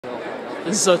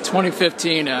This is a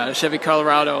 2015 Chevy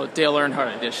Colorado Dale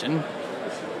Earnhardt edition.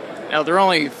 Now, there are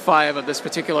only 5 of this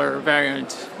particular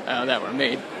variant that were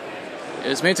made. It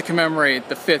was made to commemorate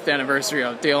the 5th anniversary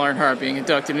of Dale Earnhardt being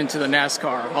inducted into the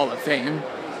NASCAR Hall of Fame.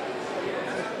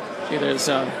 See, there's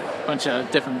a bunch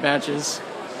of different badges.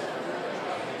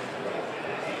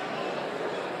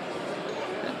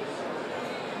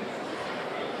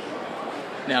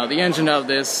 Now, the engine of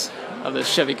this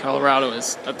Chevy Colorado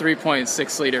is a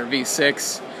 3.6-liter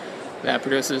V6 that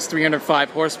produces 305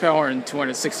 horsepower and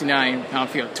 269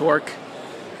 pound-feet of torque.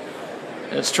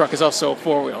 This truck is also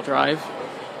 4-wheel drive.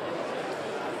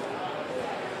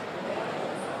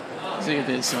 See,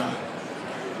 this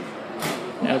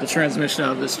the transmission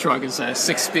of this truck is a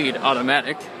 6-speed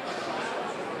automatic.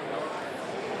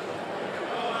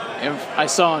 And I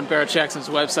saw on Barrett-Jackson's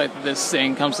website that this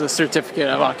thing comes with a certificate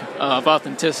of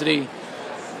authenticity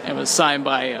and was signed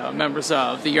by members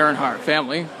of the Earnhardt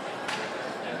family.